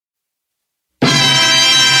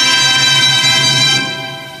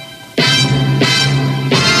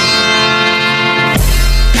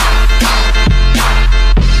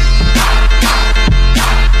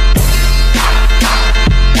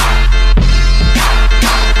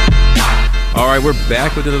right, we're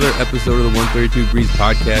back with another episode of the 132 Breeze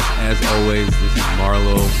podcast. As always, this is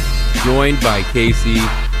Marlo, joined by Casey.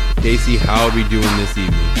 Casey, how are we doing this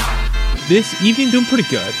evening? This evening, doing pretty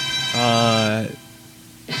good.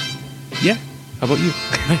 Yeah. How about you?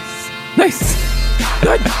 Nice.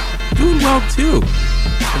 Good. Doing well too.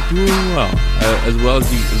 I'm doing well, as well as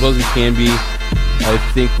we can be. I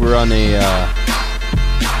think we're on a,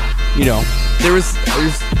 we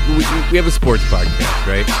have a sports podcast,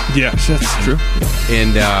 right? Yes, that's true.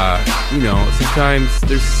 And sometimes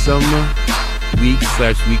there's some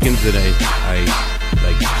weeks/weekends that I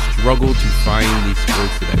like struggle to find the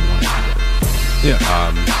sports that I want to go. Yeah.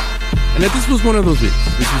 And this was one of those weeks.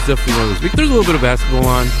 This was definitely one of those weeks. There's a little bit of basketball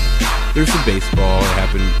on. There's some baseball. It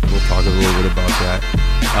happened. We'll talk a little bit about that.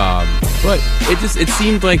 But it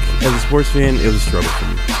seemed like as a sports fan, it was a struggle for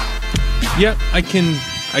me. Yeah, I can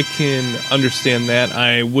understand that.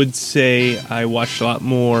 I would say I watched a lot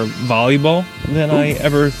more volleyball than I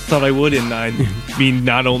ever thought I would, and I mean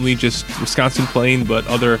not only just Wisconsin playing, but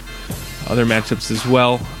other matchups as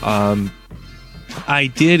well. I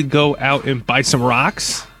did go out and buy some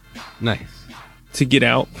rocks. Nice. To get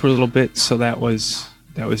out for a little bit, so that was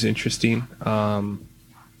interesting.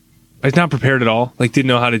 I was not prepared at all. Like, didn't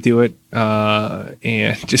know how to do it,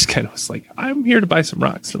 and just kind of was like, I'm here to buy some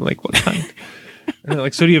rocks. And I'm like, what kind? And they're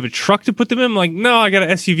like, so do you have a truck to put them in? I'm like, no, I got an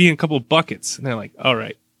SUV and a couple of buckets. And they're like, all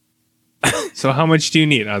right. So how much do you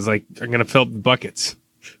need? And I was like, I'm gonna fill up the buckets.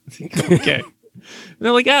 Okay. And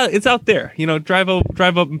they're like, it's out there. Drive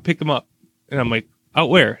up and pick them up. And I'm like, out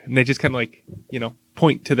where? And they just kind of like,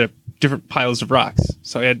 point to the different piles of rocks.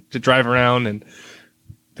 So I had to drive around and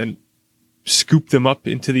then scoop them up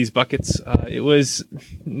into these buckets. It was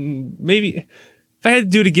maybe if I had to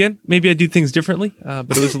do it again, maybe I'd do things differently.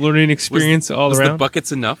 But it was a learning experience all around. Was the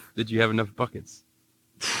buckets enough? Did you have enough buckets?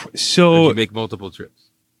 So or did you make multiple trips?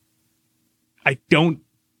 I don't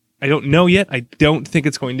know yet. I don't think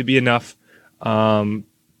it's going to be enough.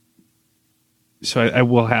 So I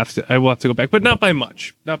will have to go back, but not by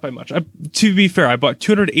much. To be fair, I bought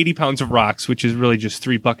 280 pounds of rocks, which is really just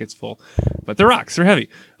 3 buckets full, but they're rocks, they're heavy.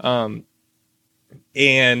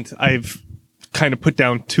 And I've kind of put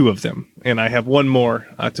down 2 of them, and I have 1 more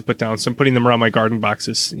to put down. So I'm putting them around my garden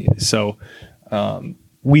boxes, so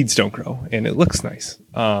weeds don't grow, and it looks nice.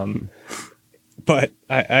 But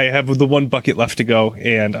I have the 1 bucket left to go,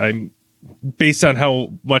 and I'm based on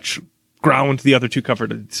how much ground the other 2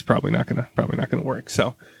 covered, it's probably not gonna work.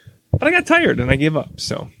 So, but I got tired and I gave up.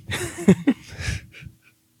 So,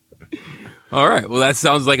 all right. Well, that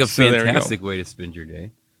sounds like a fantastic way to spend your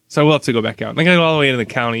day. So I will have to go back out. And I got to go all the way into the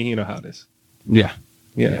county. You know how it is. Yeah.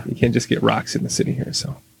 You can't just get rocks in the city here.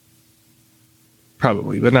 So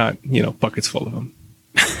probably, but not buckets full of them.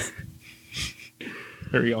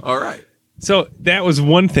 There we go. All right. So that was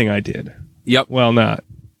one thing I did. Yep. Well, not.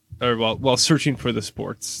 Or while searching for the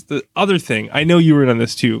sports. The other thing, I know you were in on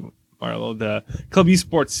this too, Marlo, the Club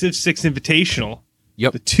Esports Civ 6 Invitational.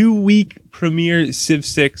 Yep. The 2-week premier Civ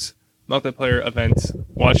 6 multiplayer event.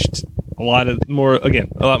 Watched a lot more of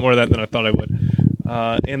that than I thought I would.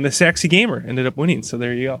 And the Saxy Gamer ended up winning, so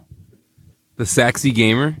there you go. The Saxy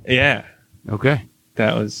Gamer? Yeah. Okay.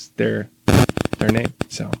 That was their name.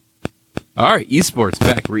 So. All right, esports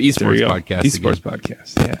back. We're esports podcast. Esports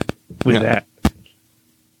podcast, yeah. With that.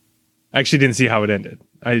 I actually didn't see how it ended.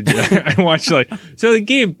 I watched the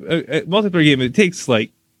game, multiplayer game. It takes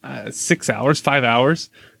 6 hours, 5 hours.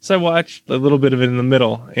 So I watched a little bit of it in the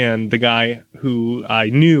middle, and the guy who I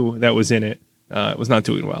knew that was in it was not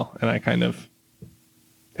doing well, and I kind of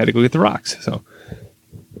had to go get the rocks. So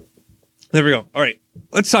there we go. All right,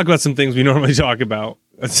 let's talk about some things we normally talk about.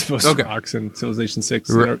 That's supposed to rocks and Civilization 6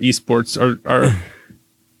 and our esports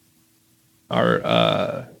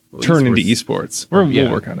are turn into esports.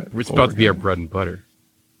 We'll work on it. It's about to be our bread and butter.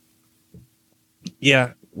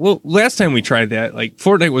 Yeah. Well, last time we tried that,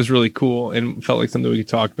 Fortnite was really cool and felt like something we could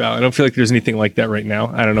talk about. I don't feel like there's anything like that right now.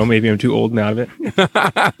 I don't know. Maybe I'm too old and out of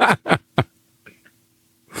it.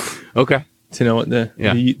 Okay. To know what the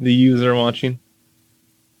youth are watching.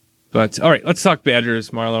 But all right, let's talk Badgers,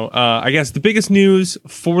 Marlo. I guess the biggest news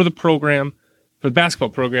for the program, for the basketball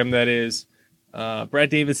program, that is, Brad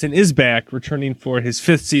Davison is back, returning for his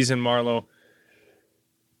 5th season, Marlo.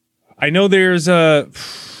 I know there's a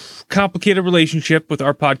complicated relationship with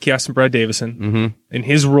our podcast and Brad Davison and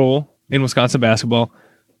his role in Wisconsin basketball.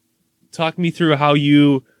 Talk me through how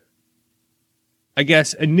you, I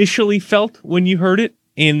guess, initially felt when you heard it,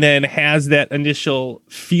 and then has that initial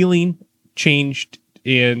feeling changed,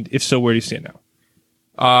 and if so, where do you stand now?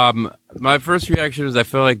 My first reaction is I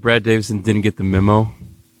felt like Brad Davison didn't get the memo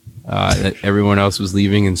that everyone else was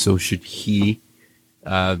leaving, and so should he.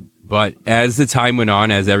 But as the time went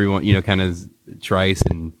on, as everyone, kind of Trice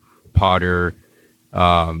and Potter,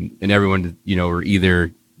 and everyone, were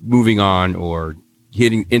either moving on or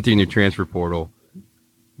entering the transfer portal,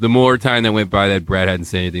 the more time that went by that Brad hadn't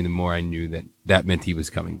said anything, the more I knew that meant he was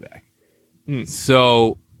coming back.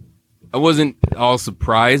 So I wasn't all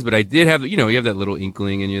surprised, but I did have, you have that little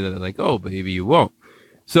inkling in you that like, oh, maybe you won't.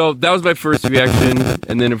 So that was my first reaction.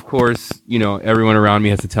 And then, of course, everyone around me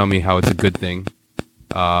has to tell me how it's a good thing.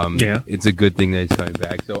 It's a good thing that he's coming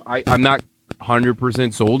back. So I'm not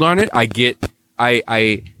 100% sold on it. I get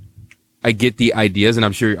the ideas, and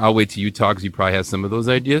I'm sure I'll wait till you talk because you probably have some of those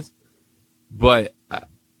ideas. But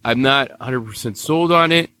I'm not 100% sold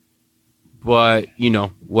on it. But,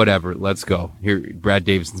 whatever. Let's go. Here, Brad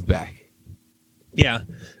Davison's back. Yeah.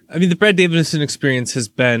 I mean, the Brad Davison experience has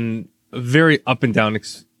been a very up and down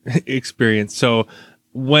experience. So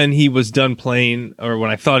when he was done playing, or when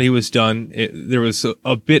I thought he was done, there was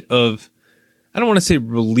a bit of, I don't want to say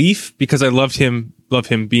relief, because I love him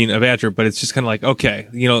being a Badger, but it's just kind of like, okay,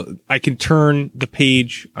 I can turn the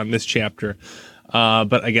page on this chapter.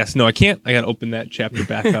 But I guess, no, I can't. I got to open that chapter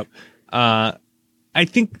back up. I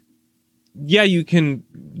think, yeah, you can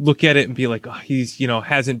look at it and be like, oh, he's,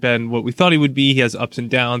 hasn't been what we thought he would be. He has ups and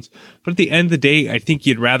downs. But at the end of the day, I think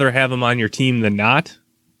you'd rather have him on your team than not,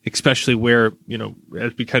 especially where,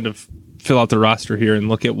 as we kind of fill out the roster here and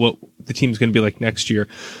look at what the team's going to be like next year.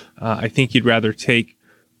 I think you'd rather take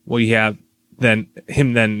what you have than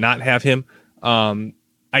not have him. I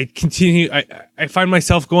find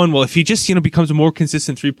myself going, well, if he just, becomes a more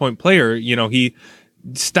consistent 3-point player, he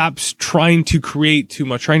stops trying to create too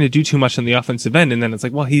much, trying to do too much on the offensive end. And then it's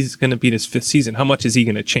like, well, he's going to be in his 5th season. How much is he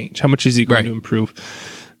going to change? How much is he going to improve?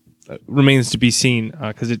 Remains to be seen.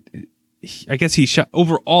 Cause I guess he shot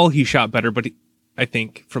better, but I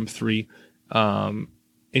think from 3, and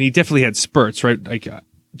he definitely had spurts, right? Like,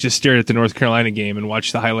 just stared at the North Carolina game and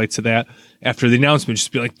watched the highlights of that after the announcement,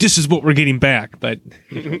 just be like, this is what we're getting back. But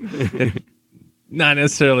not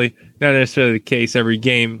necessarily the case every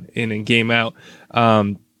game in and game out,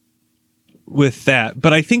 with that.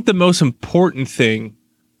 But I think the most important thing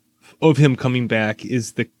of him coming back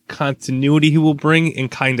is the continuity he will bring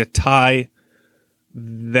and kind of tie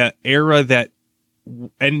the era that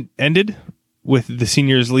ended with the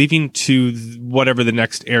seniors leaving to whatever the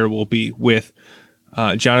next era will be with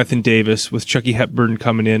Jonathan Davis, with Chucky Hepburn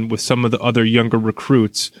coming in, with some of the other younger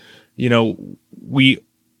recruits. We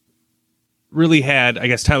really had, I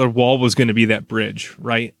guess Tyler Wall was going to be that bridge,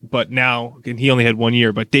 right? But now, and he only had 1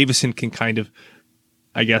 year, but Davison can kind of,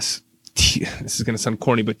 I guess, this is going to sound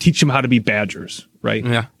corny, but teach them how to be Badgers, right?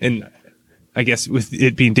 Yeah. And I guess with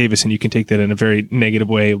it being Davison, you can take that in a very negative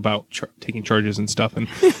way about taking charges and stuff and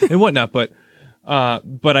whatnot. But I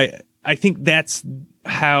think that's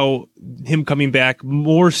how him coming back,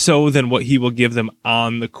 more so than what he will give them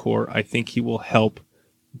on the court. I think he will help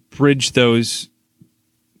bridge those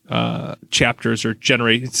chapters or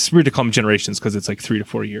it's weird to call them generations because it's like 3 to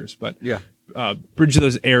 4 years, but yeah, bridge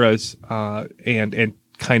those eras and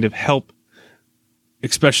kind of help,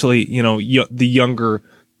 especially the younger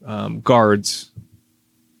guards,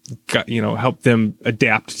 help them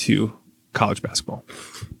adapt to college basketball.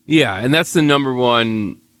 Yeah, and that's the number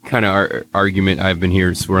one kind of argument I've been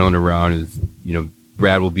here swirling around is,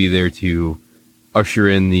 Brad will be there to usher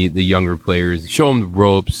in the younger players, show them the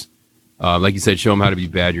ropes. Like you said, show them how to be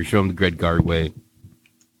Badger, show them the Greg Gard way.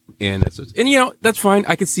 And that's fine.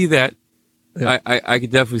 I could see that. Yeah. I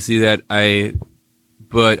could definitely see that.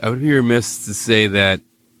 But I would be remiss to say that,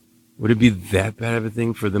 would it be that bad of a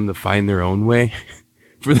thing for them to find their own way?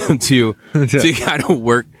 For them to kind of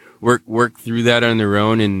work through that on their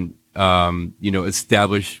own and,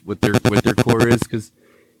 establish what their core is? Because,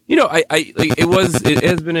 it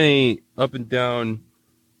has been an up and down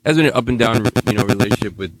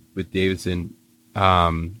relationship with Davison.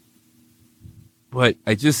 But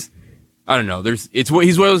I don't know. He's one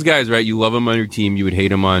of those guys, right? You love him on your team. You would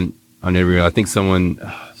hate him on every, I think someone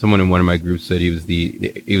in one of my groups said he's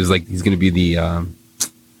going to be the,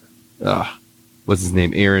 what's his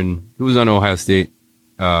name? Aaron, who was on Ohio State.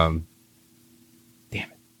 Damn it.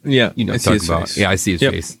 Yeah. I see his face. Yeah, I see his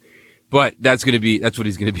face. But that's what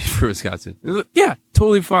he's going to be for Wisconsin. Yeah,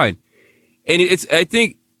 totally fine. And I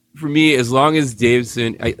think for me, as long as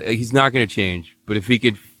Davison, he's not going to change, but if he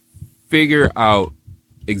could figure out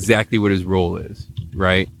exactly what his role is,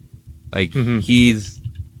 right? Like when he's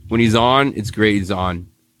on, it's great. He's on.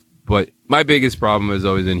 But my biggest problem is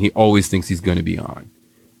always he always thinks he's going to be on.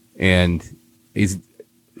 And he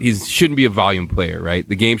shouldn't be a volume player, right?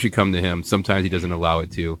 The game should come to him. Sometimes he doesn't allow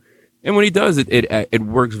it to. And when he does, it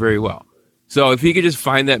works very well. So if he could just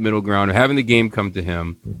find that middle ground, or having the game come to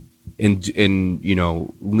him, and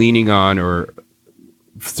leaning on or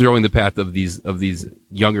throwing the path of these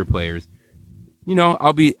younger players,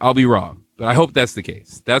 I'll be wrong, but I hope that's the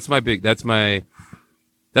case. That's my best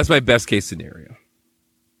case scenario.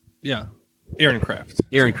 Yeah. Aaron Kraft.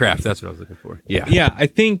 That's what I was looking for. Yeah. Yeah, I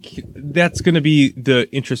think that's going to be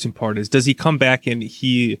the interesting part is, does he come back and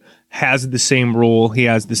he has the same role, he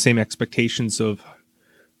has the same expectations of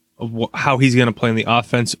how he's going to play in the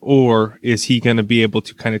offense, or is he going to be able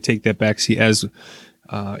to kind of take that backseat as,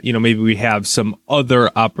 maybe we have some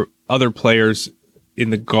other players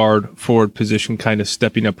in the guard forward position kind of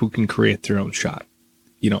stepping up who can create their own shot.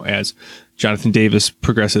 As Jonathan Davis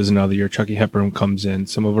progresses another year, Chucky Hepburn comes in,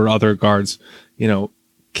 some of our other guards,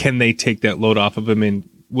 can they take that load off of him, and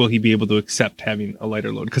will he be able to accept having a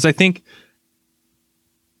lighter load? Because I think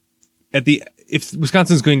if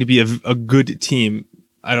Wisconsin's going to be a good team,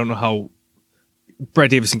 I don't know how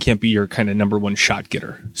Brad Davison can't be your kind of number one shot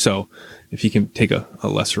getter. So if he can take a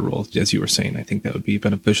lesser role, as you were saying, I think that would be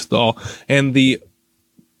beneficial to all. And the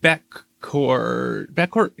backcourt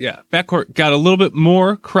got a little bit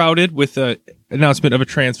more crowded with the announcement of a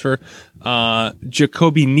transfer.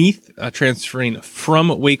 Jacoby Neath, transferring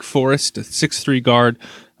from Wake Forest, a 6'3" guard,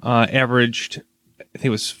 averaged, I think it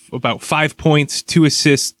was about 5 points, 2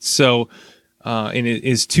 assists. So, in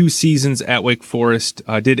his 2 seasons at Wake Forest,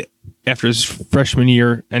 did after his freshman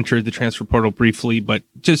year entered the transfer portal briefly, but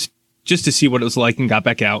just to see what it was like, and got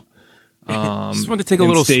back out. Just wanted to take a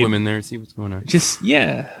little swim in there and see what's going on.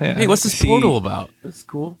 Yeah. Hey, what's this portal about? That's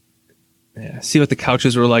cool. Yeah, see what the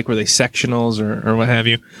couches were like. Were they sectionals or what have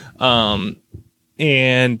you?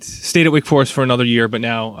 And stayed at Wake Forest for another year, but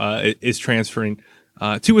now is transferring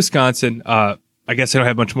to Wisconsin. I guess I don't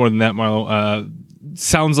have much more than that, Marlo.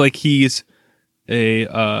 Sounds like he's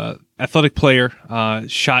a athletic player,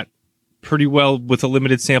 shot pretty well with a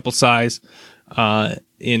limited sample size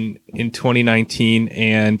in 2019,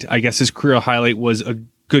 and I guess his career highlight was a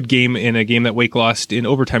good game in a game that Wake lost in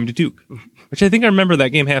overtime to Duke, which I think I remember that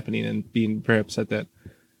game happening and being very upset that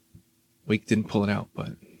Wake didn't pull it out.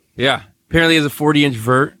 But yeah, apparently he has a 40-inch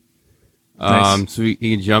vert, nice. So he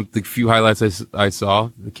can jump. The few highlights I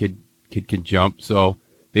saw, the kid can jump, so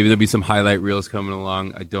maybe there'll be some highlight reels coming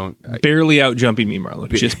along. Barely out jumping me, Marlo.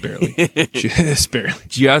 Just barely. Just barely.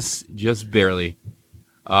 Just barely.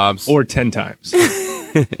 Or 10 times.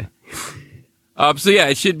 So yeah,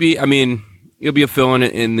 it should be. I mean, it'll be a fill-in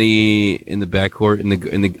in the backcourt.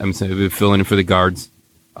 I'm saying it'll be a fill-in for the guards.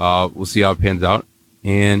 We'll see how it pans out.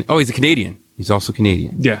 And he's a Canadian. He's also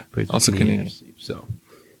Canadian. Yeah, also Canadian. So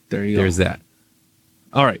there you go. There's that.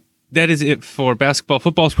 All right, that is it for basketball.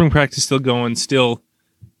 Football spring practice still going.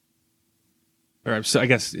 Or I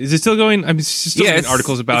guess, is it still going? I'm still reading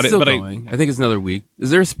articles about it, but going. I think it's another week. Is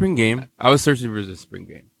there a spring game? I was searching for a spring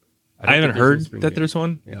game. I haven't heard that there's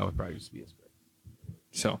one. Yeah, it would probably just be a spring.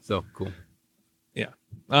 So cool. Yeah.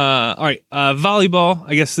 All right. Volleyball.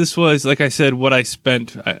 I guess this was, like I said, what I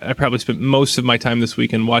spent. I probably spent most of my time this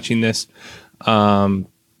weekend watching this.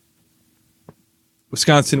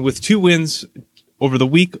 Wisconsin with 2 wins over the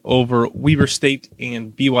week over Weber State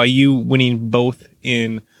and BYU, winning both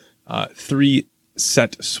in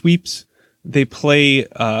 3-set sweeps. They play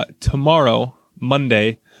tomorrow,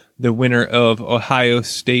 Monday, the winner of Ohio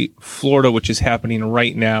State, Florida, which is happening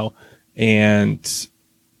right now. And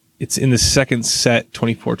it's in the second set,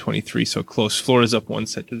 24-23, so close. Florida's up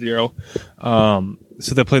 1-0.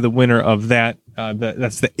 So they'll play the winner of that.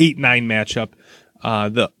 That's the 8-9 matchup.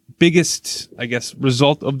 The biggest, I guess,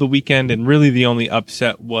 result of the weekend, and really the only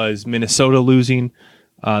upset, was Minnesota losing.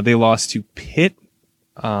 They lost to Pitt.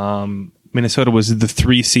 Minnesota was the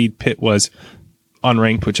 3 seed. Pitt was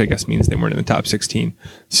unranked, which I guess means they weren't in the top 16.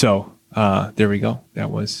 So there we go.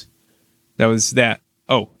 That was that.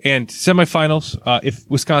 Oh, and semifinals. If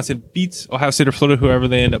Wisconsin beats Ohio State or Florida, whoever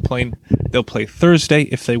they end up playing, they'll play Thursday.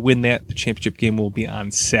 If they win that, the championship game will be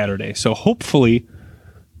on Saturday. So hopefully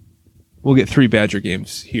we'll get 3 Badger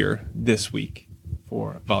games here this week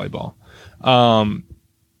for volleyball.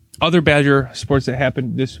 Other Badger sports that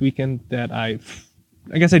happened this weekend that I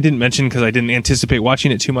guess I didn't mention because I didn't anticipate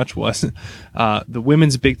watching it too much was the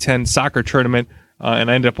women's Big Ten soccer tournament.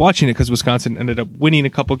 And I ended up watching it because Wisconsin ended up winning a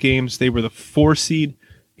couple games. They were the 4 seed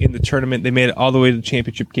in the tournament. They made it all the way to the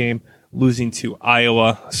championship game, losing to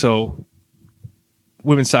Iowa. So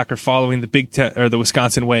women's soccer following the Big Ten or the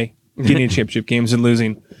Wisconsin way, getting to championship games and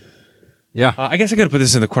losing. Yeah. I guess I could have put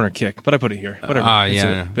this in the corner kick, but I put it here. Whatever.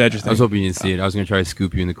 Yeah. Badger thing. I was hoping you didn't see it. I was going to try to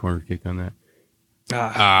scoop you in the corner kick on that.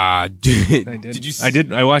 I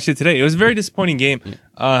did. I watched it today. It was a very disappointing game.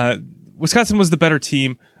 Wisconsin was the better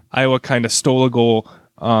team. Iowa kind of stole a goal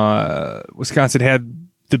Wisconsin had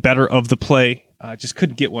the better of the play. Just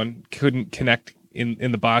couldn't get one. Couldn't connect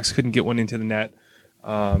in the box. Couldn't get one into the net.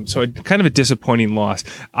 So kind of a disappointing loss.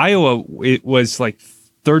 Iowa, it was like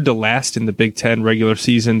third to last in the Big Ten regular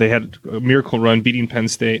season. They had a miracle run beating Penn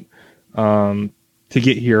State to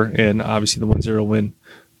get here, and obviously the 1-0 win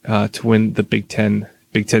to win the Big Ten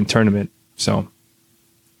tournament. So,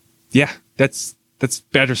 yeah, that's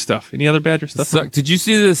Badger stuff. Any other Badger stuff? So, did you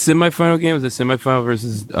see the semifinal game? Was the semifinal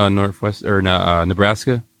versus Northwest or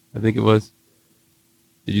Nebraska? I think it was.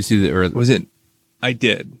 Did you see Was it? I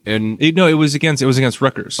did. And it was against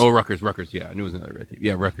Rutgers. Oh, Rutgers. Yeah, I knew it was another red team.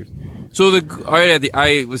 Yeah, Rutgers. So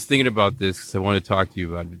I was thinking about this because I wanted to talk to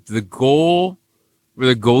you about it. The goal where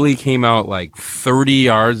the goalie came out like 30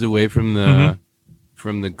 yards away from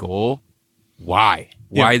the goal. Why?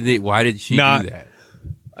 Yeah. Why did she do that?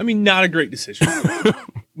 I mean, not a great decision.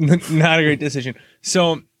 Not a great decision.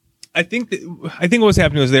 So I think what was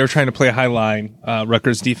happening was they were trying to play a high line.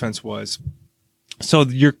 Rutgers defense was. So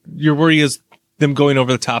your worry is them going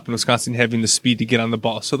over the top and Wisconsin having the speed to get on the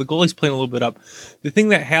ball. So the goalie's playing a little bit up. The thing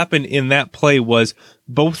that happened in that play was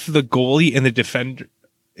both the goalie and the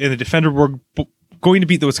defender were going to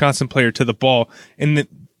beat the Wisconsin player to the ball, and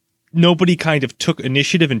nobody kind of took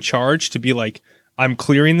initiative and charge to be like, I'm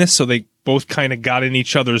clearing this. So they both kind of got in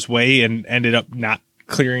each other's way and ended up not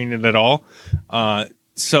clearing it at all.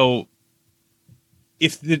 So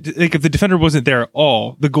if the defender wasn't there at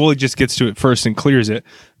all, the goalie just gets to it first and clears it.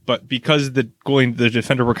 But because the goalie and the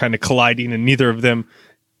defender were kind of colliding and neither of them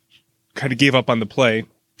kind of gave up on the play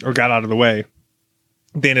or got out of the way,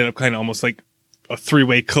 they ended up kind of almost like a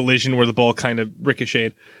three-way collision where the ball kind of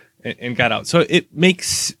ricocheted and got out. So it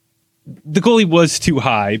makes the goalie was too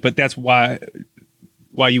high, but that's why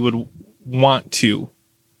you would want to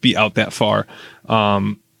be out that far.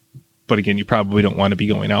 But again, you probably don't want to be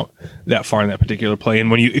going out that far in that particular play.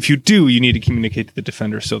 And if you do, you need to communicate to the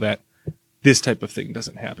defender so that this type of thing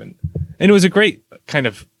doesn't happen. And it was a great kind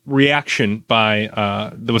of reaction by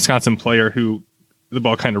the Wisconsin player who the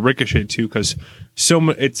ball kind of ricocheted to, because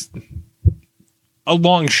it's a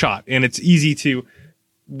long shot and it's easy to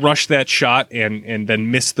rush that shot and then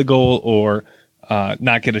miss the goal or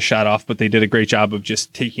not get a shot off. But they did a great job of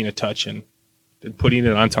just taking a touch and putting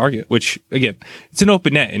it on target, which again, it's an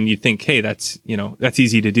open net and you think, hey, that's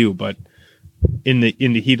easy to do. But in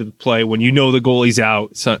the heat of the play, when you know the goalie's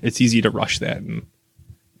out, so it's easy to rush that, and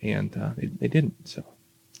they didn't. So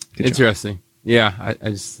interesting. Job. Yeah, I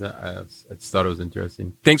just thought it was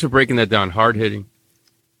interesting. Thanks for breaking that down. Hard hitting.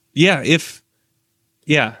 Yeah, if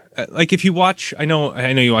you watch, I know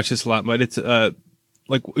you watch this a lot, but it's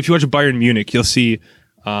like if you watch Bayern Munich, you'll see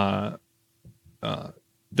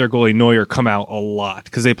their goalie Neuer come out a lot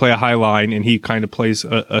because they play a high line and he kind of plays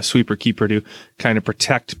a sweeper keeper to kind of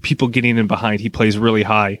protect people getting in behind. He plays really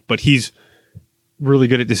high, but he's really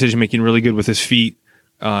good at decision making, really good with his feet,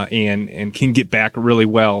 and can get back really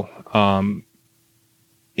well.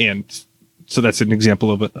 And so that's an example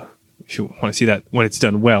of it. If you want to see that when it's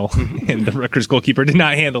done well, and the Rutgers goalkeeper did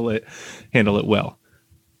not handle it well.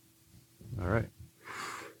 All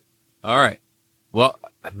right. Well,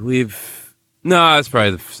 I believe. No, it's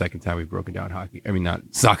probably the second time we've broken down hockey. I mean, not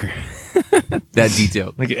soccer. That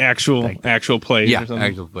detailed. Like actual plays. Yeah, or something.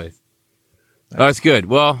 Actual plays. Oh, that's good.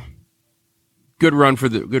 Well, good run for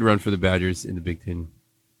the Badgers in the Big Ten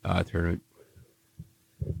tournament.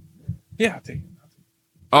 Yeah, I'll take it.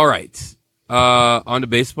 All right. On to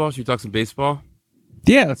baseball. Should we talk some baseball?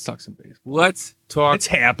 Yeah, let's talk some baseball. Let's talk. It's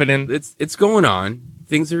happening. It's going on.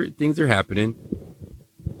 Things are happening.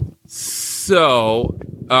 So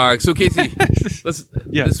Casey,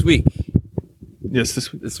 this week. Yes,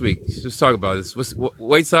 this week. Let's talk about this.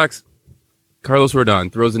 White Sox. Carlos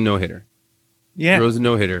Rodon throws a no-hitter. Yeah, throws a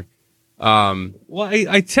no-hitter. Well,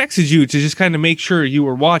 I texted you to just kind of make sure you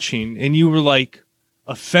were watching, and you were like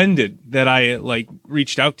offended that I like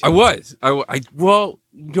reached out to you. I was. Well,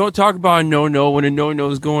 don't talk about a no-no when a no-no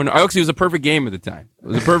is going. Actually, it was a perfect game at the time.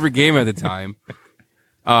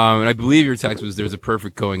 And I believe your text was there's a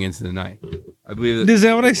perfect going into the ninth. I believe is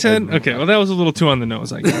that what I said? Okay, well that was a little too on the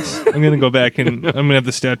nose, I guess. I'm gonna go back and I'm gonna have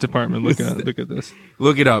the stat department look at this.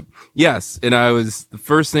 Look it up. Yes, and the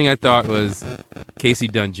first thing I thought was Casey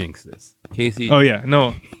Dunn jinxed this. Casey. Oh yeah,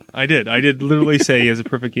 no, I did literally say he has a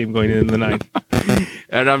perfect game going into the ninth.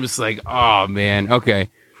 And I'm just like, oh man, okay.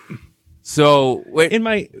 So wait. In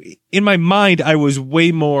my mind, I was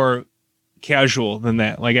way more casual than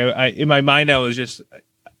that. Like I in my mind,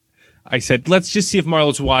 I said, let's just see if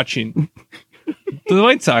Marlo's watching the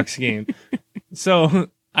White Sox game. So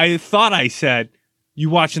I thought I said, you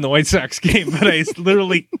watching the White Sox game, but I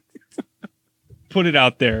literally put it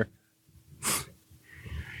out there.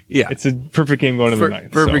 Yeah. It's a perfect game going to the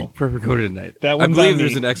ninth. Perfect go to the ninth. That I one's believe on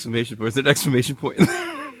there's me. an exclamation point. Is there an exclamation point?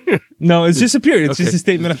 No, it's just a period. It's Okay. just a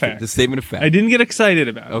statement of fact. The statement of fact. I didn't get excited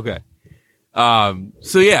about it. Okay.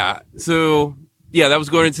 So that was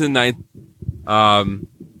going into the ninth. I'm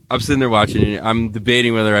sitting there watching it. I'm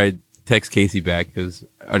debating whether I text Casey back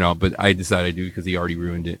but I decided I do because he already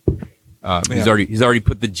ruined it. He's already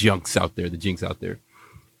put the jinx out there.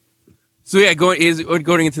 So yeah, going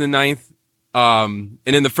into the ninth, and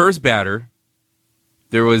in the first batter,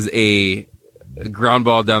 there was a ground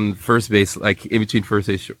ball down the first base, like in between first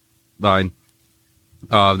base line.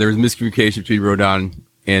 There was miscommunication between Rodon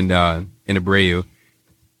and Abreu,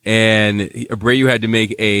 and Abreu had to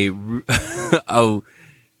make a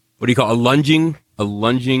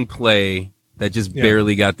lunging play that just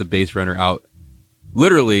barely got the base runner out,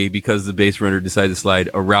 literally because the base runner decided to slide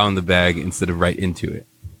around the bag instead of right into it.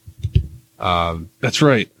 That's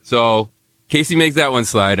right. So Casey makes that one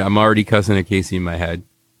slide. I'm already cussing at Casey in my head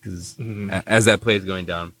because as that play is going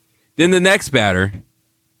down. Then the next batter.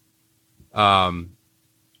 One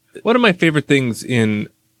of my favorite things in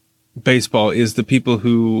baseball is the people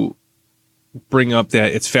who bring up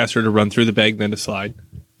that it's faster to run through the bag than to slide.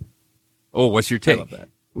 Oh, what's your take? I love that.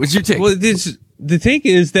 What's your take? Well, the take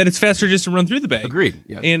is that it's faster just to run through the bag. Agreed.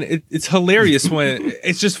 Yeah. And it's hilarious when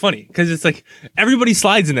it's just funny because it's like everybody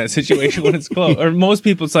slides in that situation when it's close, or most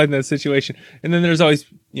people slide in that situation. And then there's always,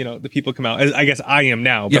 the people come out. I guess I am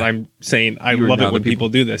now, but I'm saying I love it when people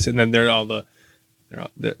do this. And then they're all the you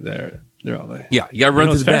gotta run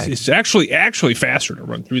through the bag. It's actually faster to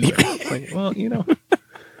run through the bag. Like, well,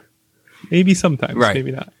 maybe sometimes, right.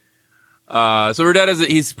 Maybe not. So Rodon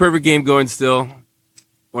he's perfect game going still.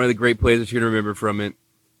 One of the great plays that you're going to remember from it.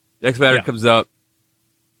 Next batter comes up.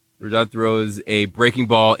 Rodon throws a breaking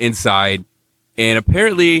ball inside, and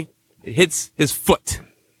apparently it hits his foot.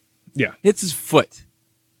 Yeah. Hits his foot.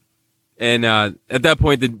 And at that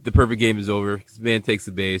point, the perfect game is over. This man takes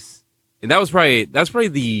the base. And that's probably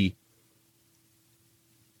the,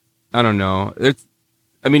 I don't know.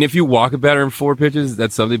 If you walk a batter in 4 pitches,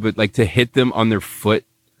 that's something, but like to hit them on their foot,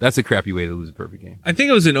 that's a crappy way to lose a perfect game. I think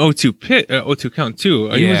it was an 0-2 count too.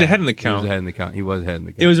 He was ahead in the count. He was ahead in the count.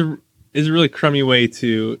 It was a really crummy way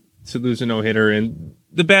to lose a no-hitter, and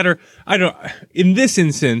the batter. In this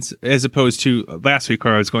instance, as opposed to last week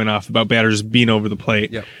where I was going off about batters being over the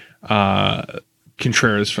plate. Yep.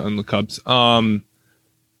 Contreras from the Cubs. I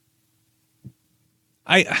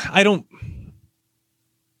don't.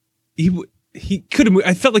 He could have.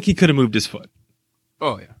 I felt like he could have moved his foot.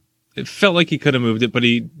 Oh yeah. It felt like he could have moved it, but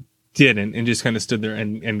he didn't, and just kind of stood there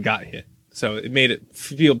and got hit. So it made it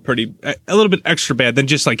feel a little bit extra bad than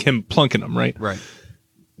just like him plunking him, right? Right.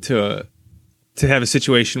 To have a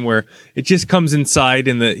situation where it just comes inside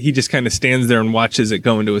and he just kind of stands there and watches it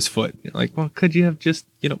go into his foot. You're like, well, could you have just,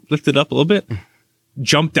 lifted up a little bit?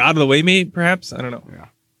 Jumped out of the way, maybe, perhaps? I don't know.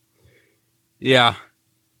 Yeah.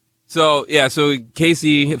 So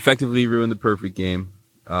Casey effectively ruined the perfect game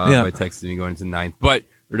by texting me going into ninth. But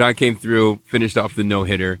Rodon came through, finished off the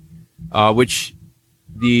no-hitter, which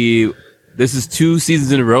this is 2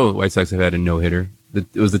 seasons in a row the White Sox have had a no-hitter.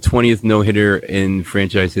 It was the 20th no-hitter in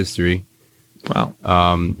franchise history. Wow.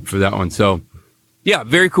 For that one. So, yeah,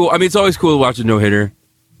 very cool. It's always cool to watch a no-hitter.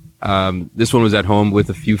 This one was at home with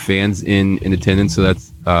a few fans in attendance, so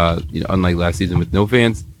that's unlike last season with no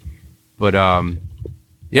fans. But,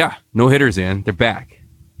 no-hitters, man. They're back.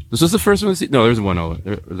 Was this the first one? No, there's one.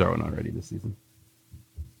 There was our one already this season.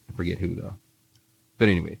 I forget who, though. But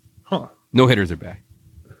anyway. Huh. No-hitters are back.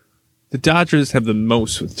 The Dodgers have the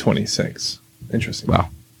most with 26. Interesting. Wow.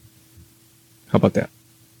 How about that?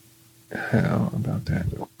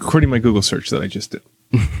 According to my Google search that I just did.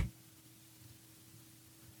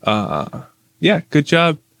 Good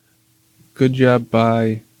job. Good job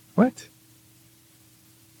by... What?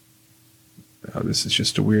 Oh, this is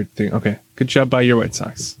just a weird thing. Okay. Good job by your White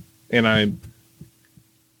Sox. And I'm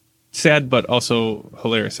sad, but also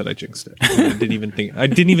hilarious that I jinxed it. I didn't even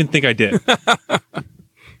think I did.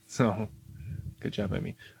 So, good job by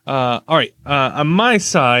me. All right. On my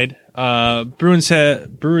side, Brewers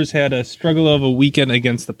had a struggle of a weekend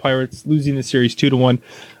against the Pirates, losing the series 2-1.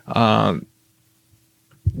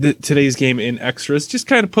 Today's game in extras just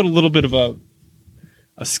kind of put a little bit of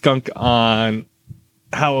a skunk on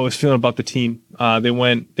how I was feeling about the team.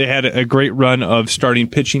 They had a great run of starting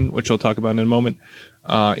pitching, which I'll talk about in a moment,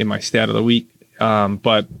 in my stat of the week.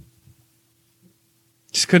 But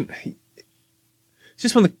just couldn't.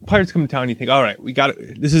 Just when the Pirates come to town, you think, all right, we got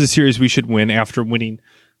it. This is a series we should win after winning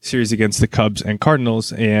series against the Cubs and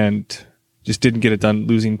Cardinals, and just didn't get it done,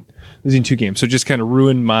 losing 2 games. So just kind of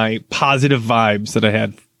ruined my positive vibes that I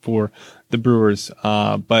had for the Brewers,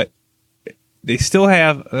 but they still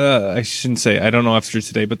have. I shouldn't say. I don't know after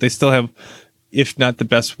today, but they still have, if not the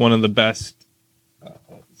best, one of the best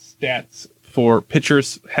stats for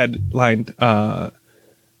pitchers. Headlined.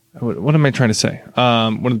 What am I trying to say?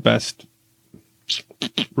 One of the best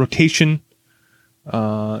rotation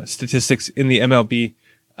statistics in the MLB.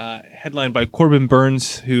 Headlined by Corbin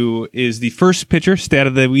Burns, who is the first pitcher, stat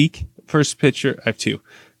of the week. First pitcher, I have two.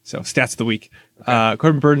 So stats of the week.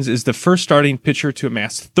 Corbin Burns is the first starting pitcher to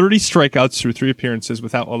amass 30 strikeouts through 3 appearances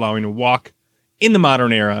without allowing a walk in the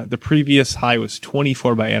modern era. The previous high was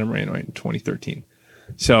 24 by Adam Wainwright in 2013.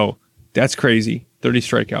 So that's crazy. 30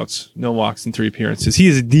 strikeouts, no walks in 3 appearances. He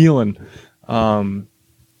is dealing, and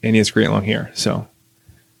he has great long hair. So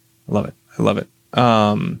I love it. I love it.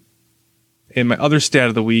 And my other stat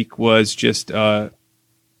of the week was just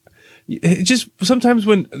sometimes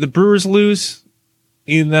when the Brewers lose,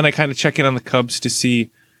 and then I kind of check in on the Cubs to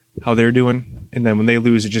see how they're doing. And then when they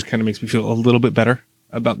lose, it just kind of makes me feel a little bit better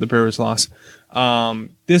about the Brewers loss.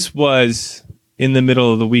 This was in the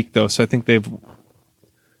middle of the week, though, so I think they've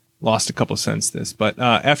lost a couple since this. But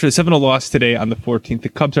after the 7-0 loss today on the 14th, the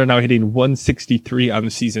Cubs are now hitting 163 on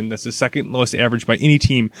the season. That's the second lowest average by any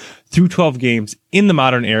team through 12 games in the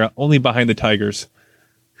modern era, only behind the Tigers,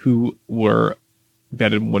 who were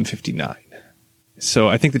batted 159. So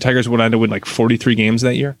I think the Tigers went on to win like 43 games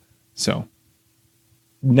that year. So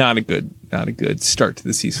not a good start to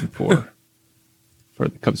the season for the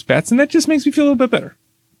Cubs bats, and that just makes me feel a little bit better.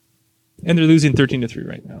 And they're losing 13-3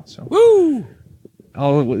 right now. So Woo!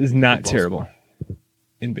 All is not terrible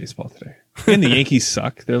in baseball today. And the Yankees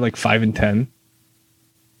suck. They're like 5-10.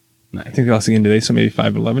 Nice. I think they lost again today, so maybe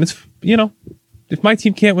 5-11. It's, if my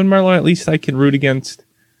team can't win, Marlo, at least I can root against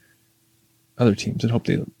other teams and hope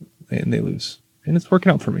they lose. And it's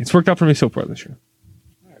working out for me. It's worked out for me so far this year.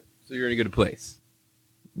 All right. So you're in a good place.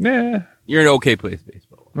 Yeah. You're in an okay place,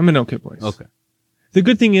 baseball. I'm in an okay place. Okay. The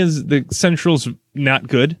good thing is the Central's not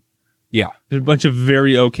good. Yeah. There's a bunch of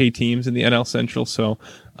very okay teams in the NL Central, so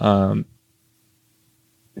the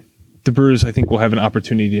Brewers, I think, will have an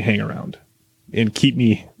opportunity to hang around and keep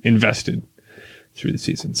me invested through the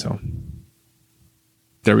season. So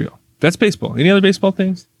there we go. That's baseball. Any other baseball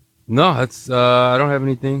things? No, that's I don't have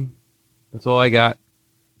anything. That's all I got,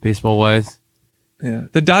 baseball-wise. Yeah,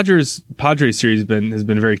 the Dodgers-Padres series has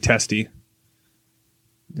been very testy.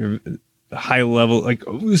 They're a high level, like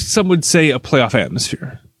some would say, a playoff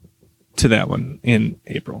atmosphere to that one in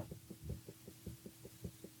April.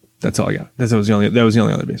 That's all I got. That was the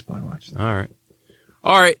only other baseball I watched. All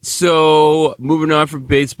right. So moving on from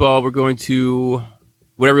baseball, we're going to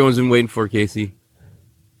what everyone's been waiting for, Casey.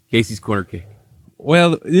 Casey's Corner Cake.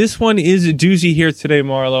 Well, this one is a doozy here today,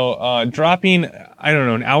 Marlo. Dropping, I don't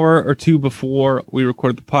know, an hour or two before we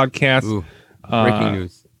recorded the podcast. Ooh, breaking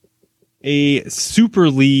news. A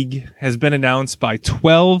Super League has been announced by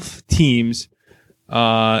 12 teams.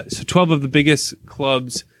 So 12 of the biggest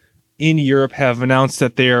clubs in Europe have announced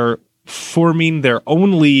that they're forming their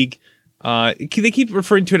own league. They keep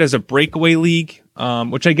referring to it as a breakaway league,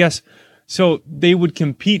 which I guess, so they would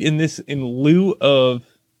compete in this in lieu of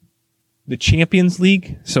the Champions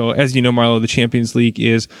League. So as you know, Marlo, the Champions League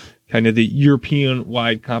is kind of the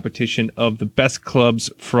European-wide competition of the best clubs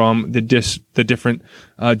from the different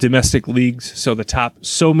domestic leagues. So the top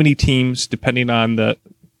so many teams, depending on the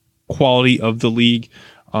quality of the league,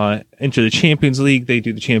 enter the Champions League. They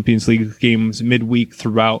do the Champions League games midweek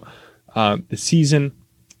throughout the season.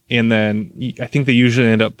 And then I think they usually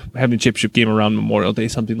end up having a championship game around Memorial Day,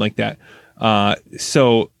 something like that.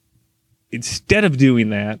 So instead of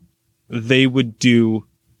doing that, they would do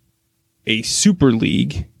a Super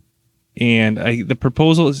League. And the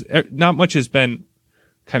proposal is not much has been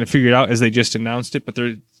kind of figured out as they just announced it, but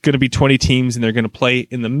there's going to be 20 teams and they're going to play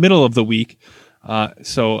in the middle of the week.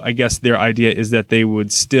 So I guess their idea is that they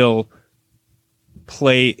would still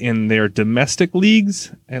play in their domestic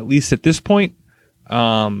leagues, at least at this point.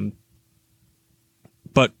 But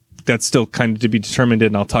that's still kind of to be determined,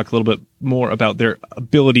 and I'll talk a little bit more about their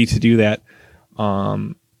ability to do that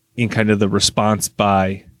in kind of the response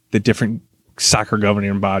by the different soccer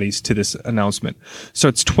governing bodies to this announcement. So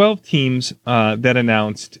it's 12 teams that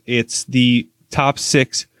announced. It's the top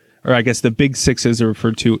 6, or I guess the big 6 as they're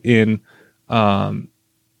referred to in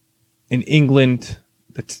England,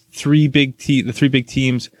 the three big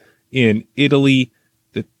teams in Italy,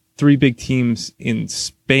 the 3 big teams in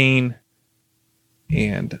Spain,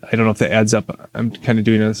 and I don't know if that adds up. I'm kind of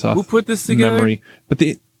doing this off who put this together? Memory, but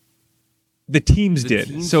the teams did.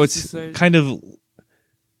 Teams so it's decided? kind of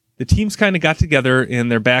the teams kind of got together in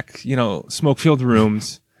their back, smoke-filled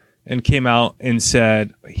rooms, and came out and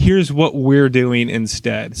said, here's what we're doing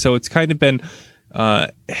instead. So it's kind of been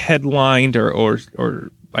headlined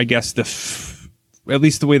or I guess at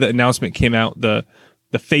least the way the announcement came out, the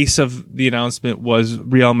face of the announcement was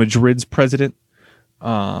Real Madrid's president.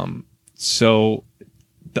 So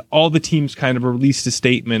all the teams kind of released a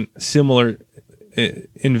statement similar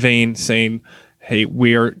in vein saying, hey,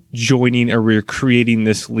 we're joining or we're creating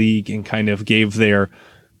this league, and kind of gave their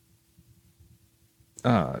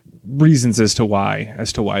reasons as to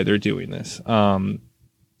why they're doing this.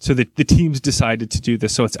 So the teams decided to do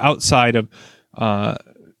this. So it's outside of,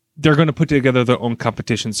 they're going to put together their own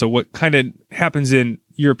competition. So what kind of happens in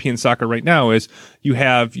European soccer right now is you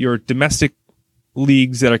have your domestic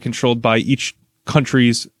leagues that are controlled by each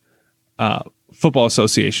country's football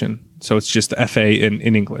association. So it's just the FA in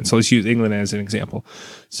England. So let's use England as an example.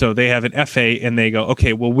 So they have an FA and they go,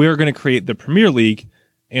 okay, well, we're going to create the Premier League,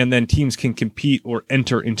 and then teams can compete or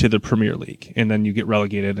enter into the Premier League. And then you get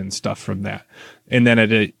relegated and stuff from that. And then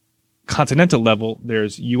at a continental level,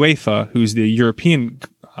 there's UEFA, who's the European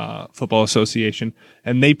Football Association,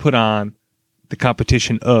 and they put on the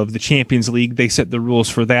competition of the Champions League. They set the rules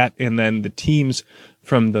for that. And then the teams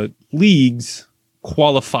from the leagues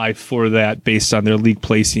qualify for that based on their league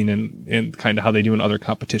placing and kind of how they do in other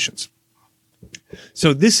competitions.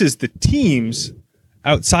 So this is the teams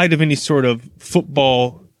outside of any sort of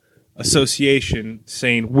football association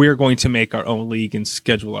saying we're going to make our own league and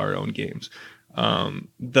schedule our own games.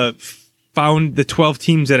 The 12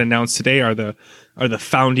 teams that announced today are the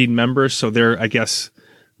founding members. So they're, I guess,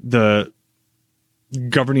 the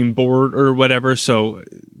governing board or whatever. So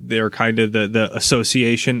they're kind of the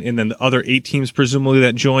association, and then the other 8 teams presumably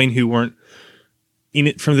that join who weren't in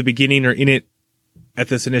it from the beginning or in it at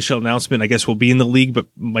this initial announcement, I guess will be in the league, but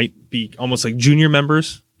might be almost like junior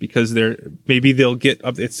members because they'll get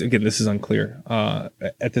up. It's, again, this is unclear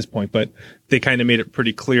at this point, but they kind of made it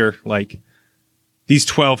pretty clear, like these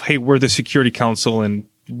 12, hey, we're the security council and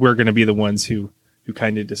we're going to be the ones who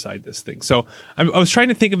kind of decide this thing. So I was trying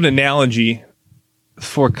to think of an analogy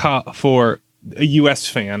for a U.S.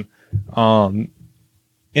 fan.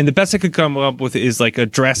 And the best I could come up with is like a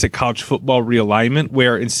drastic college football realignment,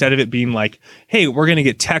 where instead of it being like, hey, we're going to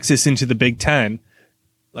get Texas into the Big Ten,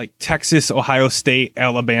 like Texas, Ohio State,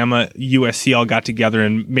 Alabama, USC all got together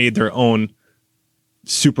and made their own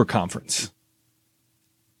super conference.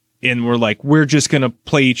 And we're like, we're just going to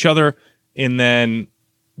play each other. And then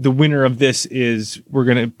the winner of this is we're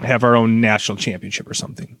going to have our own national championship or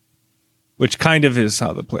something, which kind of is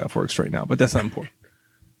how the playoff works right now, but that's not important.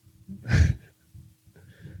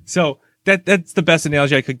 So that's the best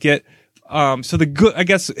analogy I could get. So the good, I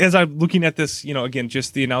guess, as I'm looking at this, again,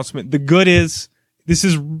 just the announcement, the good is this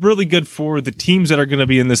is really good for the teams that are going to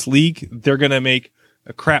be in this league. They're going to make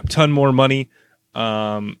a crap ton more money.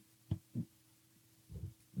 They're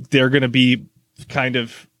going to be kind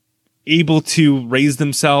of able to raise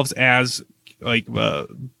themselves as like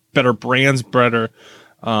better brands, better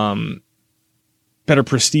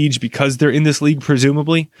prestige because they're in this league,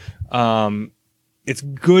 presumably. It's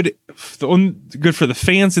good for the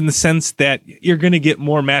fans in the sense that you're going to get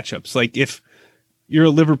more matchups. Like if you're a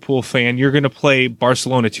Liverpool fan, you're going to play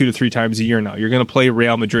Barcelona 2 to 3 times a year now. You're going to play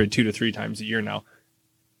Real Madrid 2 to 3 times a year now.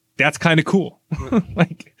 That's kind of cool.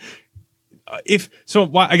 Like I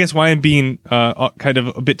guess why I'm being kind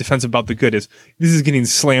of a bit defensive about the good is this is getting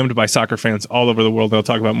slammed by soccer fans all over the world. I'll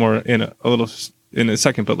talk about more in a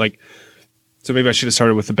second, but so maybe I should have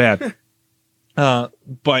started with the bad.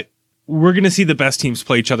 But we're going to see the best teams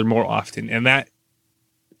play each other more often, and that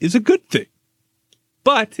is a good thing.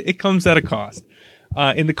 But it comes at a cost.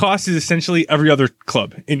 And the cost is essentially every other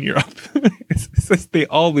club in Europe. They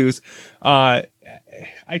all lose. I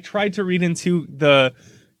tried to read into the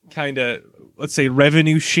kind of, let's say,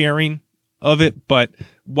 revenue sharing of it, but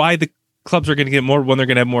why the clubs are going to get more when they're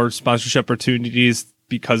going to have more sponsorship opportunities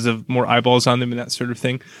because of more eyeballs on them and that sort of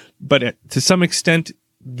thing. But to some extent,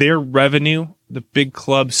 their revenue, the big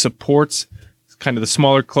club supports kind of the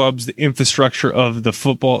smaller clubs, the infrastructure of the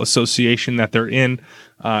football association that they're in.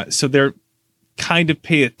 So they're kind of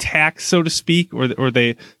pay a tax, so to speak, or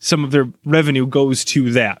some of their revenue goes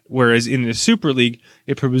to that. Whereas in the Super League,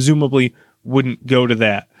 it presumably wouldn't go to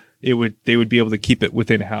that. They would be able to keep it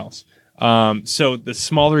within house. So the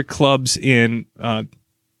smaller clubs in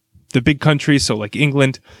the big countries, so like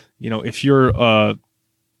England, if you're a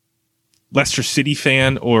Leicester City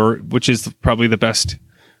fan, which is probably the best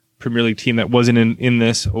Premier League team that wasn't in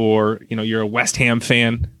this, or you're a West Ham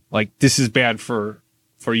fan, like this is bad for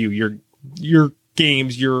you. Your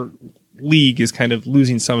games, your league is kind of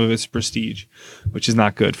losing some of its prestige, which is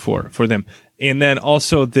not good for them. And then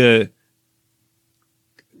also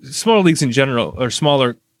smaller leagues in general, or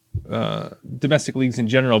smaller domestic leagues in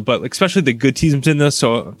general, but especially the good teams in this.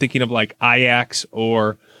 So I'm thinking of like Ajax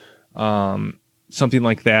or something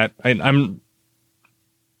like that. I'm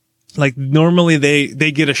like, normally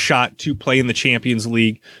they get a shot to play in the Champions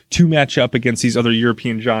League, to match up against these other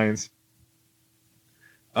European giants,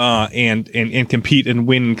 and compete and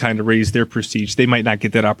win and kind of raise their prestige. They might not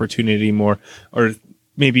get that opportunity anymore, or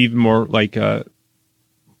maybe even more like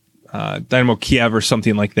Dynamo Kiev or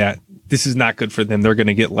something like that. This is not good for them. They're going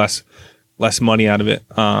to get less money out of it,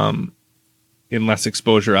 and less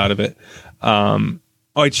exposure out of it.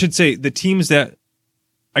 I should say the teams that,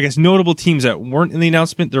 I guess, notable teams that weren't in the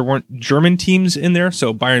announcement, there weren't German teams in there.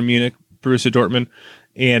 So Bayern Munich, Borussia Dortmund,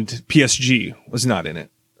 and PSG was not in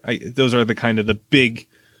it. Those are the kind of the big,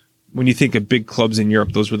 when you think of big clubs in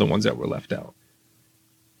Europe, those were the ones that were left out.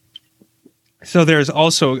 So there's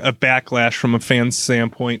also a backlash from a fan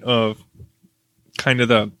standpoint of kind of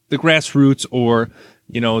the grassroots, or,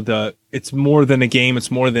 it's more than a game.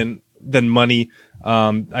 It's more than money.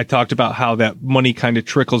 I talked about how that money kind of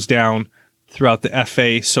trickles down throughout the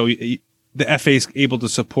FA. So the FA is able to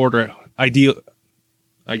support, or ideal,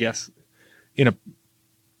 I guess, in a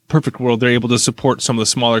perfect world, they're able to support some of the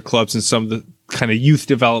smaller clubs and some of the kind of youth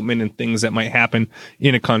development and things that might happen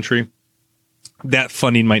in a country. That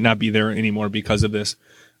funding might not be there anymore because of this.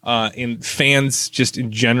 And fans just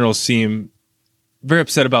in general seem very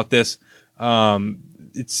upset about this.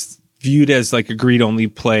 It's viewed as like a greed-only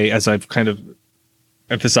play, as I've kind of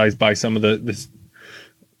emphasized by some of the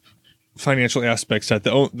financial aspects, that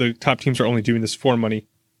the top teams are only doing this for money.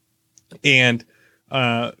 And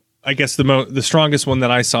I guess the strongest one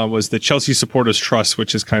that I saw was the Chelsea Supporters Trust,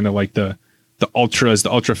 which is kind of like the ultra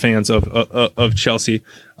fans of Chelsea.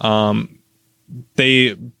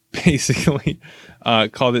 They basically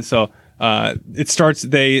called it so. It starts.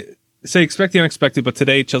 They say, expect the unexpected, but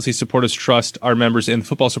today Chelsea Supporters Trust our members and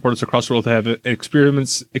football supporters across the world to have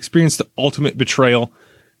experienced the ultimate betrayal,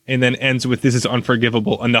 and then ends with, this is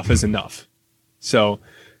unforgivable. Enough is enough. So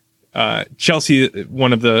Chelsea,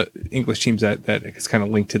 one of the English teams that is kind of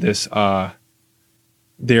linked to this,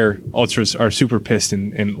 their ultras are super pissed,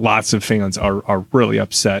 and lots of fans are really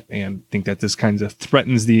upset and think that this kind of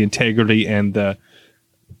threatens the integrity and the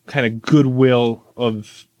kind of goodwill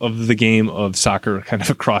of the game of soccer kind of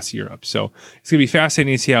across Europe. So it's going to be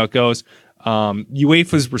fascinating to see how it goes.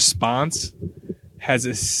 UEFA's response has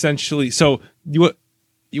essentially, so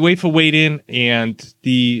UEFA weighed in, and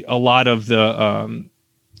a lot of the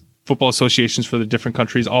football associations for the different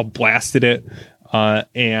countries all blasted it.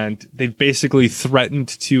 And they've basically threatened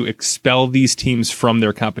to expel these teams from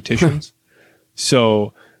their competitions.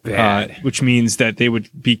 So, which means that they would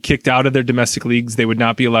be kicked out of their domestic leagues. They would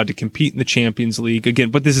not be allowed to compete in the Champions League again.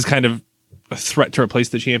 But this is kind of a threat to replace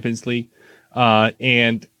the Champions League.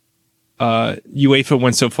 And UEFA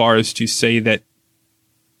went so far as to say that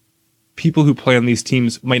people who play on these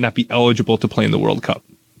teams might not be eligible to play in the World Cup.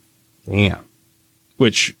 Damn.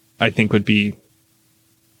 Which I think would be,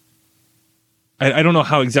 I don't know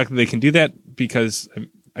how exactly they can do that, because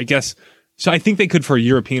I guess, so I think they could for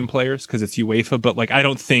European players because it's UEFA, but like, I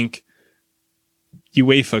don't think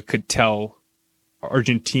UEFA could tell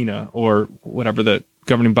Argentina or whatever the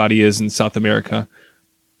governing body is in South America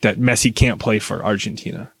that Messi can't play for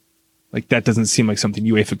Argentina. Like, that doesn't seem like something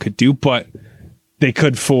UEFA could do, but they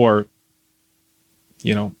could for,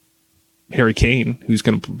 Harry Kane, who's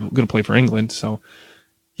going to play for England. So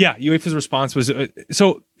yeah, UEFA's response was,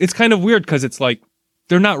 so it's kind of weird because it's like,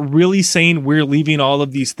 they're not really saying we're leaving all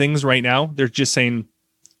of these things right now. They're just saying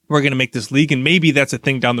we're going to make this league, and maybe that's a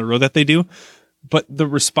thing down the road that they do. But the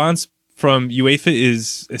response from UEFA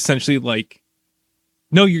is essentially like,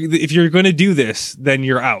 no, if you're going to do this, then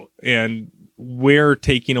you're out, and we're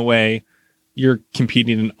taking away, you're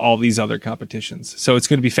competing in all these other competitions. So it's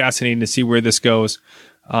going to be fascinating to see where this goes.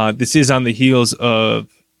 This is on the heels of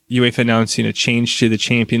UEFA announcing a change to the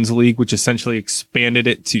Champions League, which essentially expanded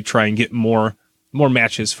it to try and get more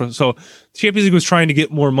matches. So the Champions League was trying to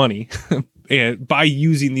get more money and by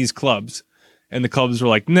using these clubs, and the clubs were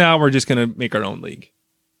like, no, we're just going to make our own league.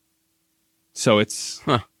 So it's,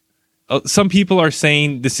 some people are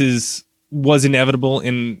saying this was inevitable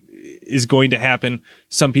and is going to happen.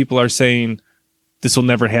 Some people are saying this will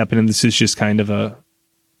never happen, and this is just kind of a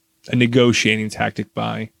negotiating tactic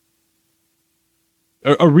by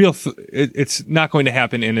a real. It's not going to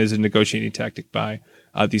happen, and is a negotiating tactic by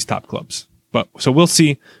these top clubs. But so we'll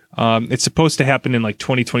see. It's supposed to happen in like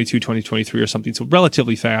 2022, 2023 or something. So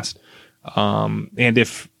relatively fast. And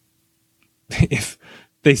if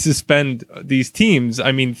they suspend these teams,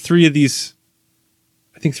 I mean, three of the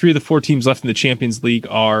 4 teams left in the Champions League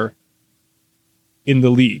are in the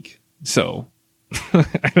league. So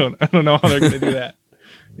I don't know how they're going to do that.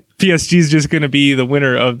 PSG is just going to be the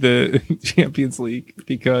winner of the Champions League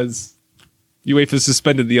because UEFA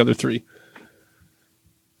suspended the other three.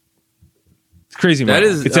 It's crazy, man. That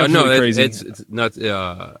is it's absolutely crazy. It's not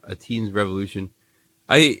a team's revolution.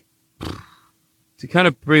 To kind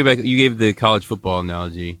of bring it back, you gave the college football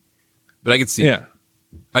analogy, but I could see. Yeah,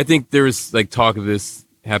 I think there was like talk of this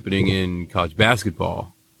happening in college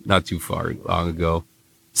basketball not too far long ago.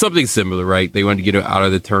 Something similar, right? They wanted to get out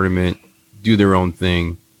of the tournament, do their own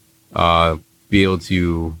thing, be able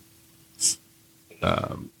to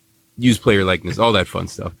use player likeness, all that fun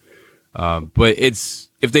stuff. But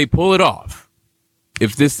if they pull it off,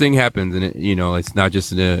 if this thing happens and it's not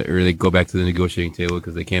just or they go back to the negotiating table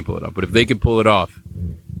because they can't pull it off, but if they can pull it off,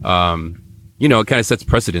 it kind of sets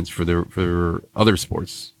precedence for other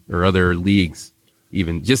sports or other leagues,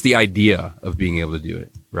 even just the idea of being able to do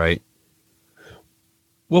it, right?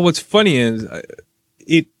 Well, what's funny is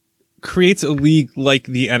it creates a league like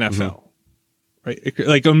the NFL, right?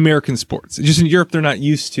 Like American sports. Just in Europe, they're not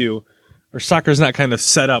used to, or soccer is not kind of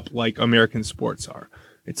set up like American sports are.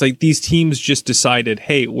 It's like these teams just decided,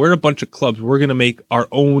 hey, we're a bunch of clubs. We're going to make our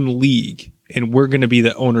own league, and we're going to be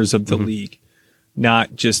the owners of the league,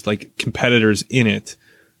 not just like competitors in it.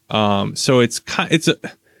 So it's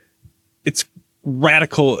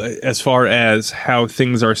radical as far as how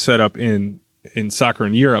things are set up in soccer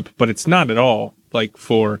in Europe, but it's not at all like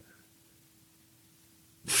for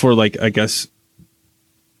like, I guess,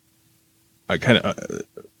 kind of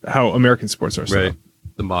how American sports are set up.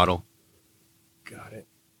 The model. Got it.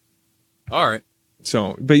 All right.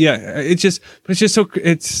 So, but yeah, it's just so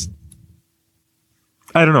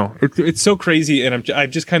I don't know. It's so crazy, and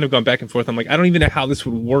I've just kind of gone back and forth. I'm like, I don't even know how this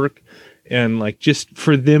would work, and like just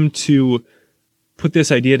for them to put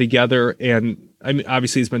this idea together, and I mean,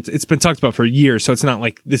 obviously it's been talked about for years, so it's not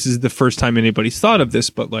like this is the first time anybody's thought of this,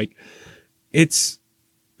 but like it's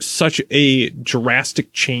such a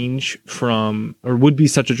drastic change from, or would be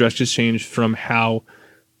such a drastic change from how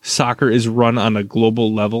soccer is run on a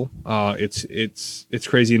global level. It's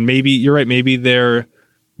crazy, and maybe you're right. Maybe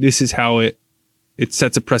this is how it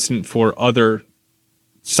sets a precedent for other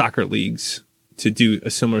soccer leagues to do a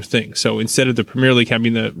similar thing. So instead of the Premier League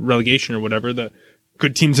having the relegation or whatever, the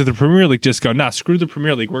good teams of the Premier League just go, nah, screw the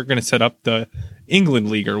Premier League. We're going to set up the England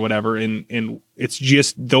League or whatever. And it's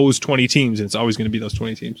just those 20 teams. And it's always going to be those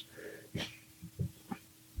 20 teams.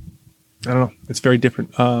 I don't know. It's very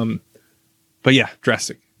different. But yeah,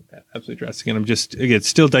 drastic. Absolutely drastic. And I'm just, again,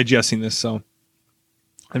 still digesting this. So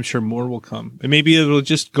I'm sure more will come. And maybe it'll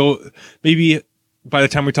just go, maybe by the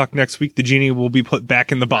time we talk next week, the genie will be put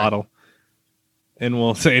back in the bottle. And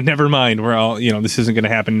we'll say, never mind, we're all, this isn't going to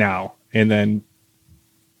happen now. And then,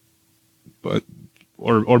 but,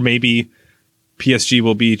 or maybe PSG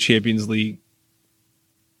will be Champions League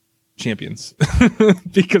champions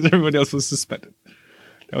because everybody else was suspended.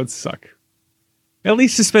 That would suck. At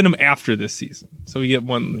least suspend them after this season. So we get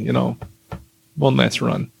one last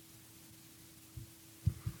run.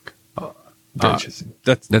 That's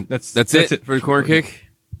it for the corner kick.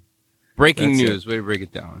 Breaking news. Way to break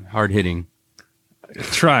it down. Hard hitting.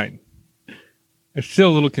 Trying. It's still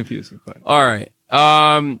a little confusing. But. All right.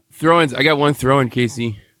 Throw-ins. I got one throw-in,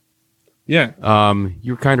 Casey. Yeah.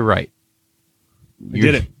 You were kind of right.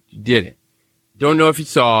 You did it. Don't know if you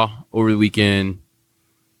saw over the weekend.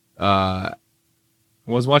 I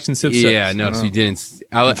was watching Civ 6. Yeah, no, so you didn't.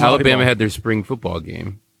 Alabama had their spring football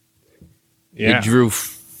game. Yeah. It drew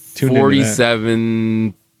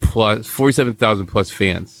 47,000 plus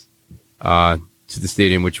fans to the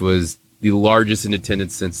stadium, which was the largest in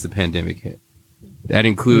attendance since the pandemic hit. That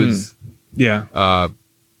includes, the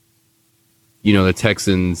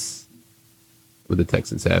Texans. What the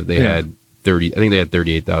Texans have? They had 30. I think they had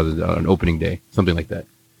 38,000 on opening day, something like that.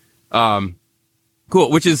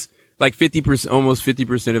 Cool, which is like 50%, almost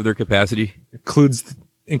 50% of their capacity. Includes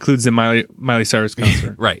the Miley Cyrus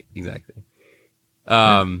concert. Right, exactly.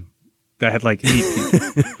 That had like 8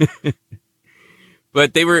 people.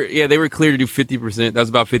 But they were clear to do 50%. That was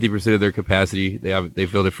about 50% of their capacity. They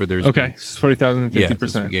filled it for their 40,000 and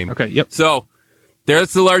 50%. Game. Okay, yep. So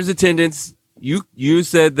that's the largest attendance. You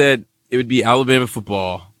said that it would be Alabama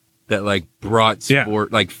football that like brought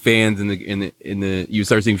sport like fans in the you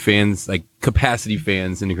start seeing fans like capacity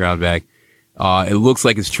fans in the crowd back. It looks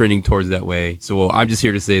like it's trending towards that way. So I'm just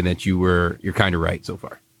here to say that you're kind of right so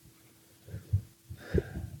far.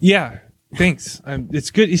 Yeah. Thanks. It's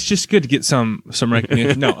good. It's just good to get some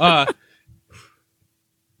recognition. No.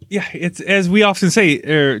 Yeah. It's as we often say.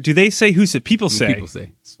 Or do they say? Who said? People say. People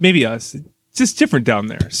say. Maybe us. It's just different down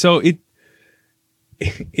there. So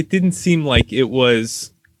it didn't seem like it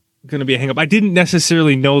was going to be a hang up. I didn't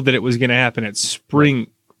necessarily know that it was going to happen at spring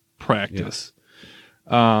practice.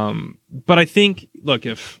 Yeah. But I think, look,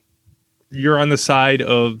 if you're on the side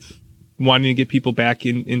of wanting to get people back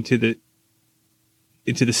into the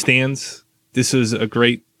stands, this is a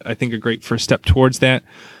great first step towards that.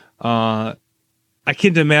 I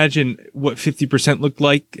can't imagine what 50% looked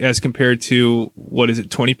like as compared to,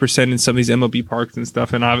 20% in some of these MLB parks and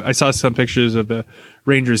stuff. And I saw some pictures of the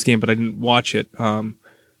Rangers game, but I didn't watch it.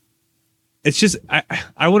 It's just,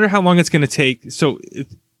 I wonder how long it's going to take. So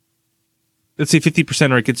let's say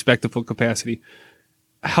 50% or it gets back to full capacity.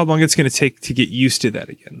 How long it's going to take to get used to that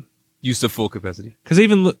again? Used to full capacity. Because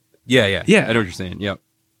even yeah. I know what you're saying. Yep.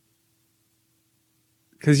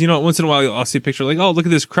 Because, once in a while I'll see a picture like, oh, look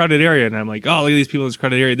at this crowded area. And I'm like, oh, look at these people in this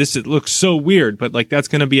crowded area. It looks so weird. But, like, that's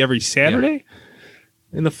going to be every Saturday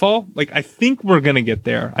in the fall. Like, I think we're going to get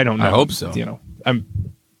there. I don't know. I hope so.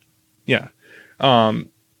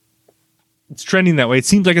 It's trending that way. It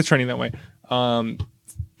seems like it's trending that way.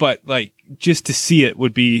 But, like, just to see it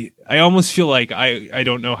would be, I almost feel like I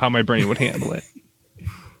don't know how my brain would handle it.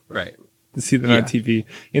 Right. To see them on TV,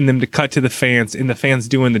 and them to cut to the fans, and the fans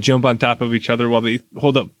doing the jump on top of each other while they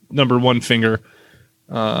hold up number one finger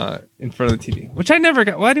in front of the TV, which I never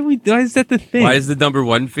got. Why is that the thing? Why is the number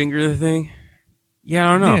one finger the thing? Yeah,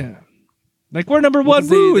 I don't know. Yeah. Like, we're number one.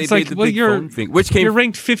 Woo! It's like, well, you're ranked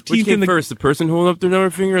 15th in the first. The person holding up their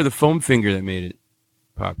number finger or the foam finger that made it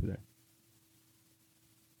popular?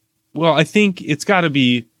 Well, I think it's got to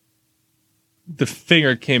be the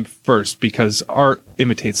finger came first because art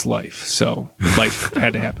imitates life. So life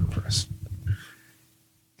had to happen first.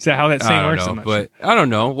 Is that how that saying works? I don't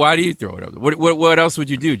know. Why do you throw it up? What else would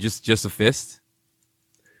you do? Just a fist?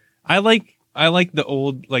 I like the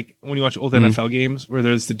old, like when you watch old NFL games where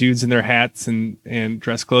there's the dudes in their hats and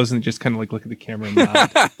dress clothes and just kind of like look at the camera and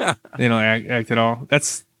nod. They don't act at all.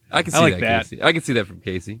 I can see that. Casey. I can see that from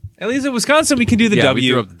Casey. At least in Wisconsin, we can do the W.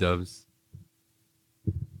 We throw up the dubs.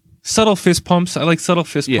 Subtle fist pumps. I like subtle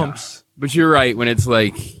fist pumps. But you're right. When it's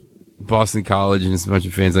like Boston College and it's a bunch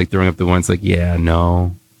of fans like throwing up the ones like,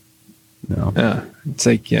 no. It's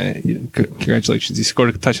like, congratulations. You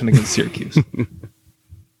scored a touchdown against Syracuse.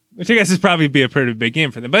 Which I guess is probably be a pretty big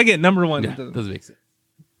game for them. But again, number one. Yeah, doesn't make sense.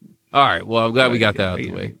 All right. Well, I'm glad we got that out of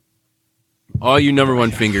the way. All you number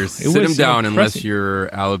one fingers, sit them down unless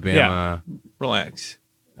you're Alabama. Yeah. Relax.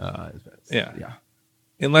 Yeah.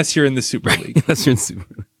 Unless you're in the Super League. Unless you're in the Super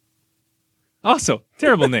League. Also,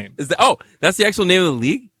 terrible name. That's the actual name of the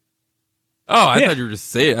league? Oh, I thought you were just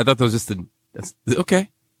saying it. I thought that was just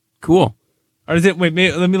okay. Cool. Or is it, let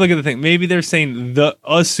me look at the thing. Maybe they're saying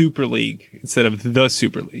a Super League instead of the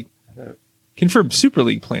Super League. Confirm Super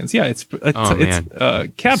League plans. Yeah, it's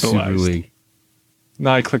capitalized. Super League.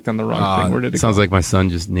 No, I clicked on the wrong thing. Where did it sounds go? Like my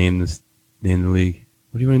son just named the league.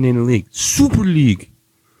 What do you want to name the league? Super League.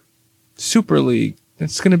 Super League.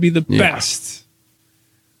 That's going to be the best.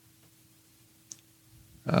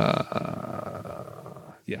 I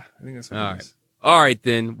think that's what it is. All right,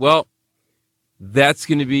 then. Well, that's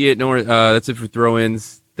going to be it. That's it for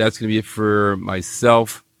throw-ins. That's going to be it for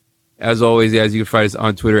myself. As always, guys, you can find us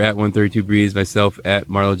on Twitter at 132breeze, myself at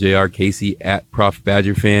MarloJR, Casey at Prof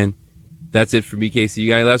Badger Fan. That's it for me, Casey.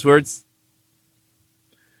 You got any last words?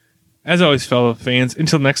 As always, fellow fans,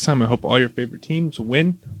 until next time, I hope all your favorite teams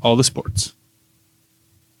win all the sports.